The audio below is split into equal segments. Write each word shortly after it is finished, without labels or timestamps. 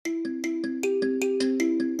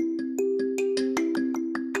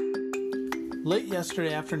Late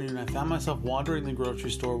yesterday afternoon, I found myself wandering the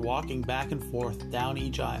grocery store, walking back and forth down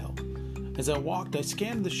each aisle. As I walked, I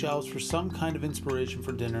scanned the shelves for some kind of inspiration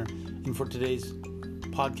for dinner and for today's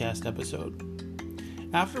podcast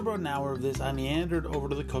episode. After about an hour of this, I meandered over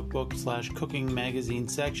to the cookbook/cooking magazine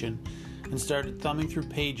section and started thumbing through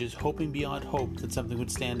pages, hoping beyond hope that something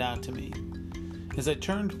would stand out to me. As I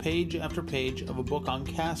turned page after page of a book on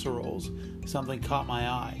casseroles, something caught my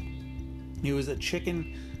eye. It was a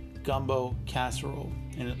chicken gumbo casserole,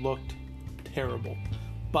 and it looked terrible.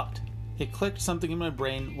 But it clicked something in my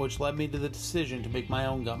brain which led me to the decision to make my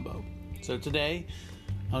own gumbo. So today,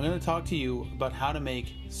 I'm going to talk to you about how to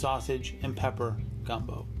make sausage and pepper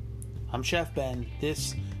gumbo. I'm Chef Ben,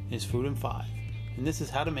 this is Food in 5, and this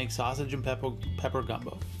is how to make sausage and pepper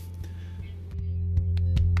gumbo.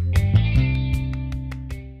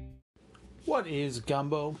 What is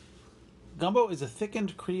gumbo? Gumbo is a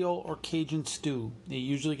thickened Creole or Cajun stew. It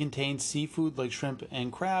usually contains seafood like shrimp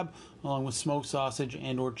and crab, along with smoked sausage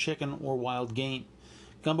and or chicken or wild game.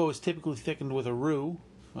 Gumbo is typically thickened with a roux,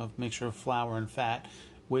 a mixture of flour and fat,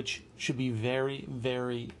 which should be very,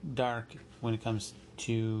 very dark when it comes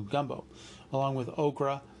to gumbo, along with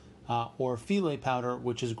okra or filet powder,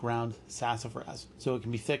 which is ground sassafras. So it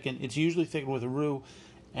can be thickened. It's usually thickened with a roux,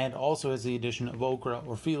 and also has the addition of okra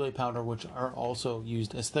or filet powder, which are also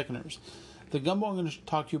used as thickeners. The gumbo I'm going to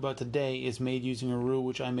talk to you about today is made using a roux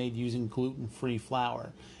which I made using gluten-free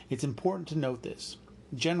flour. It's important to note this.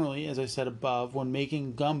 Generally, as I said above, when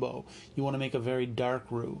making gumbo, you want to make a very dark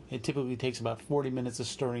roux. It typically takes about 40 minutes of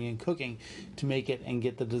stirring and cooking to make it and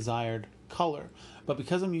get the desired color. But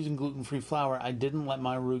because I'm using gluten-free flour, I didn't let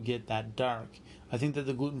my roux get that dark. I think that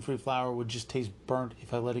the gluten-free flour would just taste burnt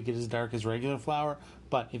if I let it get as dark as regular flour,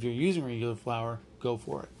 but if you're using regular flour, go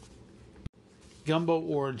for it. Gumbo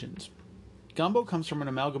origins. Gumbo comes from an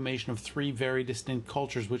amalgamation of three very distinct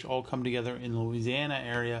cultures which all come together in the Louisiana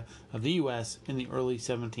area of the U.S. in the early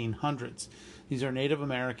 1700s. These are Native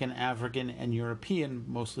American, African, and European,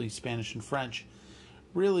 mostly Spanish and French.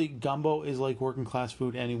 Really, gumbo is like working class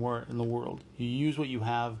food anywhere in the world. You use what you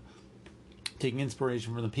have, taking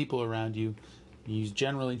inspiration from the people around you. You use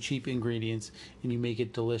generally cheap ingredients, and you make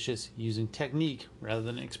it delicious using technique rather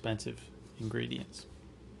than expensive ingredients.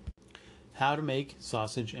 How to make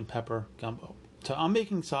sausage and pepper gumbo. So I'm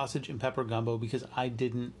making sausage and pepper gumbo because I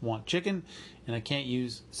didn't want chicken, and I can't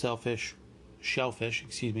use shellfish,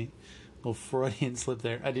 little Freudian slip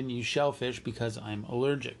there. I didn't use shellfish because I'm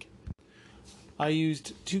allergic. I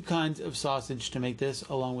used two kinds of sausage to make this,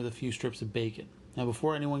 along with a few strips of bacon. Now,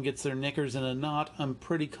 before anyone gets their knickers in a knot, I'm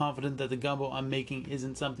pretty confident that the gumbo I'm making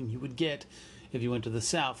isn't something you would get if you went to the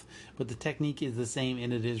South, but the technique is the same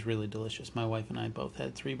and it is really delicious. My wife and I both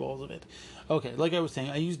had 3 bowls of it. Okay, like I was saying,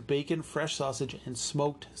 I used bacon, fresh sausage, and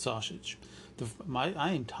smoked sausage.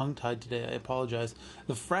 I am tongue-tied today, I apologize.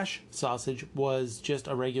 The fresh sausage was just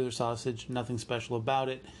a regular sausage, nothing special about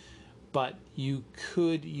it, but you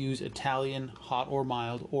could use Italian, hot or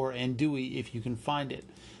mild, or andouille if you can find it.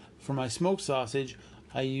 For my smoked sausage,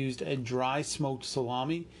 I used a dry smoked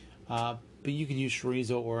salami, but you could use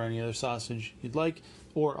chorizo or any other sausage you'd like,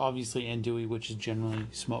 or obviously andouille, which is generally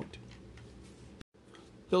smoked.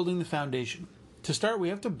 Building the foundation. To start, we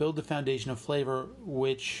have to build the foundation of flavor,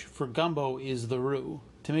 which for gumbo is the roux.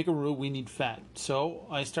 To make a roux, we need fat. So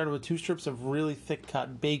I started with 2 strips of really thick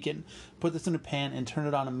cut bacon, put this in a pan and turn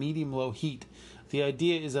it on a medium-low heat. The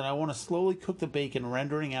idea is that I want to slowly cook the bacon,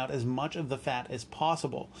 rendering out as much of the fat as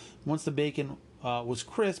possible. Once the bacon was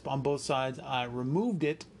crisp on both sides, I removed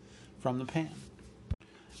it from the pan.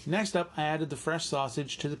 Next up, I added the fresh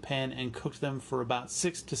sausage to the pan and cooked them for about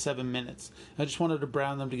 6 to 7 minutes. I just wanted to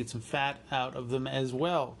brown them to get some fat out of them as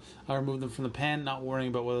well. I removed them from the pan, not worrying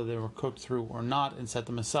about whether they were cooked through or not, and set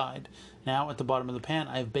them aside. Now, at the bottom of the pan,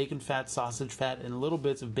 I have bacon fat, sausage fat, and little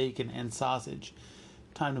bits of bacon and sausage.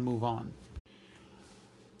 Time to move on.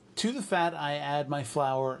 To the fat, I add my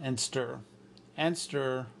flour and stir. And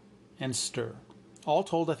stir, and stir. All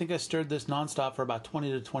told, I think I stirred this nonstop for about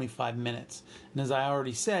 20 to 25 minutes. And as I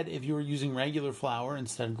already said, if you were using regular flour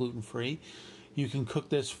instead of gluten-free, you can cook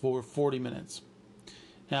this for 40 minutes.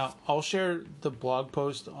 Now, I'll share the blog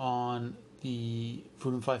post on the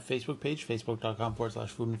Food and 5 Facebook page,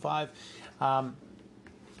 facebook.com/foodand5.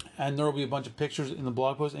 And there will be a bunch of pictures in the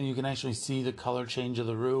blog post, and you can actually see the color change of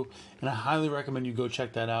the roux. And I highly recommend you go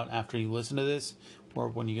check that out after you listen to this, or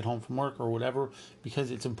when you get home from work or whatever,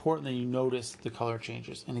 because it's important that you notice the color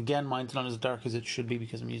changes. And again, mine's not as dark as it should be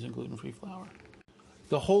because I'm using gluten-free flour.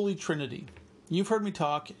 The Holy Trinity. You've heard me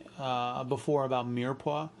talk before about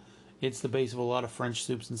mirepoix. It's the base of a lot of French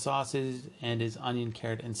soups and sauces and is onion,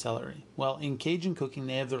 carrot, and celery. Well, in Cajun cooking,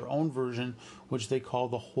 they have their own version, which they call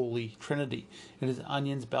the Holy Trinity. It is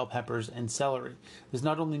onions, bell peppers, and celery. This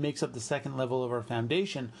not only makes up the second level of our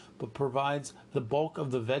foundation, but provides the bulk of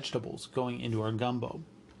the vegetables going into our gumbo.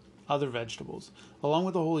 Other vegetables. Along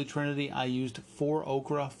with the Holy Trinity, I used 4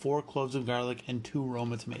 okra, 4 cloves of garlic, and 2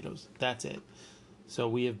 Roma tomatoes. That's it. So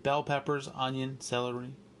we have bell peppers, onion,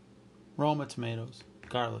 celery, Roma tomatoes,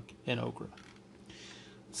 garlic, and okra.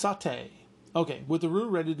 Sauté. Okay, with the roux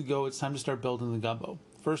ready to go, it's time to start building the gumbo.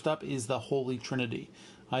 First up is the Holy Trinity.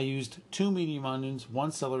 I used 2 medium onions,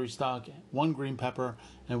 1 celery stalk, 1 green pepper,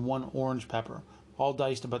 and 1 orange pepper, all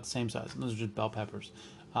diced about the same size. And those are just bell peppers.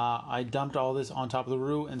 I dumped all this on top of the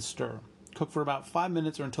roux and stir. Cook for about 5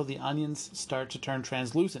 minutes or until the onions start to turn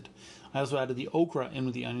translucent. I also added the okra in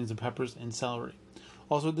with the onions and peppers and celery.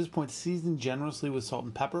 Also at this point, season generously with salt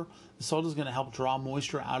and pepper. The salt is going to help draw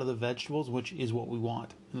moisture out of the vegetables, which is what we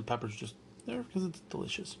want. And the pepper's just there because it's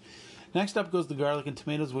delicious. Next up goes the garlic and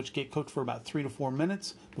tomatoes, which get cooked for about 3 to 4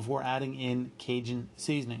 minutes before adding in Cajun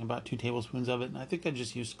seasoning, about 2 tablespoons of it. And I think I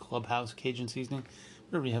just used Clubhouse Cajun seasoning.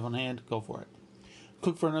 Whatever you have on hand, go for it.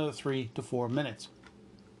 Cook for another 3 to 4 minutes.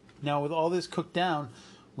 Now with all this cooked down,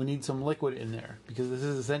 we need some liquid in there because this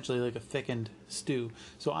is essentially like a thickened stew.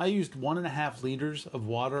 So I used 1.5 liters of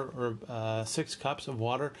water or 6 cups of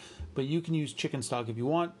water, but you can use chicken stock if you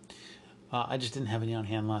want. I just didn't have any on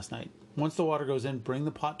hand last night. Once the water goes in, bring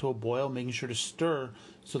the pot to a boil, making sure to stir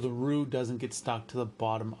so the roux doesn't get stuck to the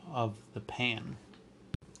bottom of the pan.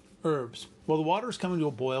 Herbs. While the water is coming to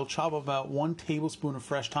a boil, chop up about 1 tablespoon of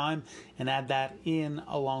fresh thyme and add that in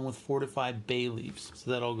along with 4 to 5 bay leaves.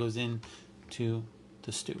 So that all goes in to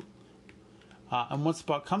the stew. And once the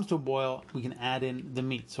pot comes to a boil, we can add in the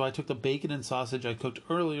meat. So I took the bacon and sausage I cooked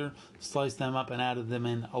earlier, sliced them up, and added them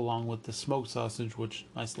in along with the smoked sausage, which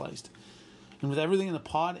I sliced. And with everything in the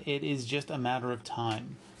pot, it is just a matter of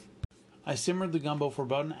time. I simmered the gumbo for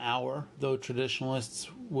about an hour, though traditionalists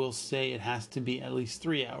will say it has to be at least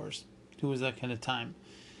 3 hours. Who is that kind of time?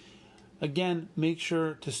 Again, make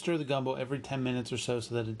sure to stir the gumbo every 10 minutes or so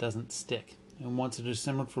that it doesn't stick. And once it is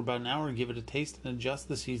simmered for about an hour, give it a taste and adjust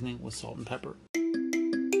the seasoning with salt and pepper.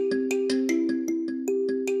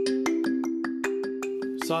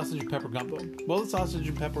 Sausage and pepper gumbo. While the sausage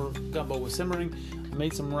and pepper gumbo was simmering, I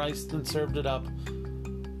made some rice, then served it up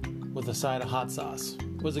with a side of hot sauce.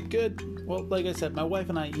 Was it good? Well, like I said, my wife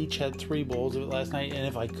and I each had 3 bowls of it last night, and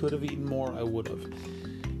if I could have eaten more, I would have.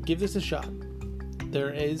 Give this a shot.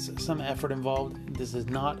 There is some effort involved. This is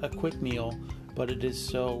not a quick meal, but it is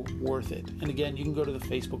so worth it. And again, you can go to the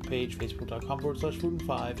Facebook page,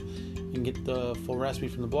 facebook.com/food5. You can get the full recipe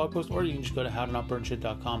from the blog post, or you can just go to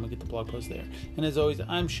howtonotburnshit.com and get the blog post there. And as always,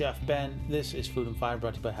 I'm Chef Ben. This is Food and Fire,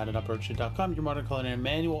 brought to you by howtonotburnshit.com, your modern culinary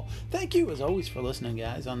manual. Thank you, as always, for listening,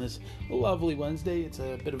 guys, on this lovely Wednesday. It's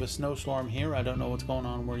a bit of a snowstorm here. I don't know what's going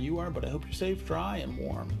on where you are, but I hope you're safe, dry, and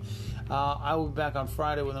warm. I will be back on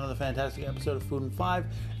Friday with another fantastic episode of Food and 5.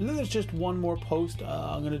 And then there's just one more post.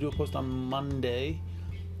 I'm going to do a post on Monday,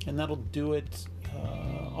 and that'll do it.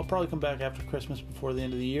 I'll probably come back after Christmas before the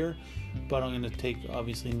end of the year, but I'm going to take,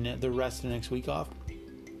 obviously, the rest of next week off.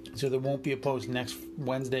 So there won't be a post next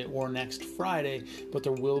Wednesday or next Friday, but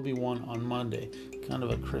there will be one on Monday. Kind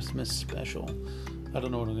of a Christmas special. I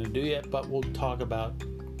don't know what I'm going to do yet, but we'll talk about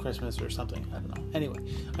Christmas or something. I don't know. Anyway,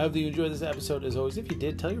 I hope that you enjoyed this episode. As always, if you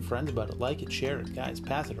did, tell your friends about it. Like it, share it. Guys,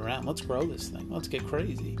 pass it around. Let's grow this thing. Let's get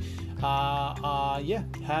crazy. Yeah,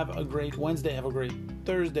 have a great Wednesday. Have a great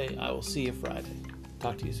Thursday. I will see you Friday.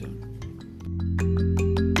 Talk to you soon.